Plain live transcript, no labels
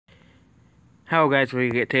Hello guys, we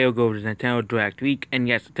get Tail Go to Nintendo Direct week, and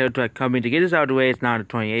yes, the Nintendo Direct coming. To get this out of the way, it's not the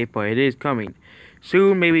 28th, but it is coming.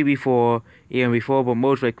 Soon, maybe before, even before, but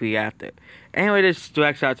most likely after. Anyway, this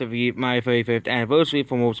Direct shot to be my 35th anniversary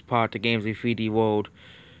for most part, the games in 3D World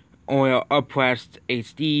on Uppressed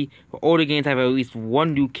HD. For all the games have at least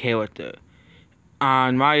one new character.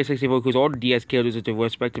 On Mario 64, because all the DS characters with their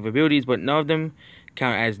respective abilities, but none of them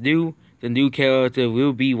count as new. The new character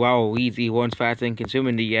will be Waluigi, once faster and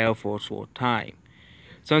consuming the air for a short time.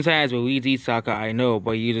 Sometimes Waluigi Soccer I know,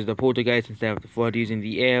 but he uses the poltergeist instead of the flood using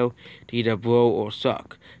the air to either blow or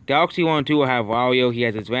suck. Galaxy 1 and 2 will have Wario, he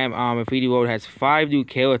has his ram arm, and 3D World has 5 new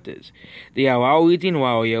characters. They are Waluigi and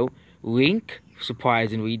Wario, Link,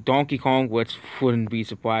 surprisingly, Donkey Kong, which wouldn't be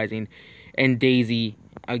surprising, and Daisy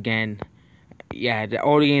again. Yeah,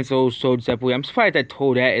 all the games are sold separately. I'm surprised that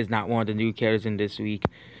Toadette is not one of the new characters in this week.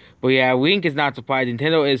 But yeah, Link is not surprised.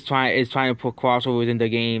 Nintendo is trying to put crossovers in the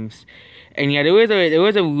games, and yeah, there is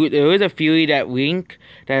a theory that Link,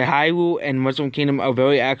 that Hyrule and Mushroom Kingdom are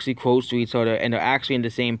very actually close to each other, and they're actually in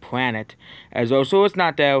the same planet as well. So it's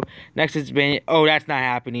not there. Next is Bendy. Oh, that's not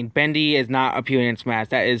happening. Bendy is not appearing in Smash.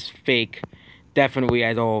 That is fake, definitely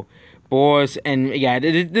as all. Boris and yeah,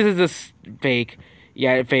 this is just fake.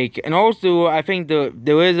 Yeah, fake. And also, I think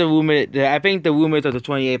there is a rumor. I think the rumors of the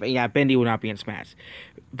 28th. And yeah, Bendy will not be in Smash.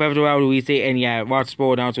 Breath of the Wild release date, and yeah, watch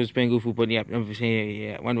spoil announcement Spin Goofy, but yeah,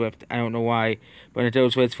 One Rift. I don't know why, but Nintendo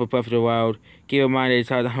Switch for Breath of the Wild. Keep in mind it's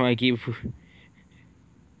hard to keep.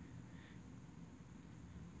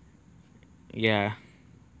 Yeah.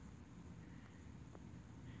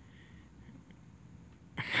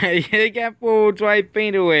 They got full dry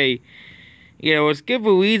paint away. Yeah, let's give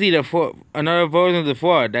Luigi another version of the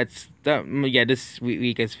fraud. Yeah, this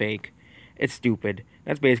week is fake. It's stupid.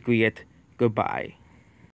 That's basically it. Goodbye.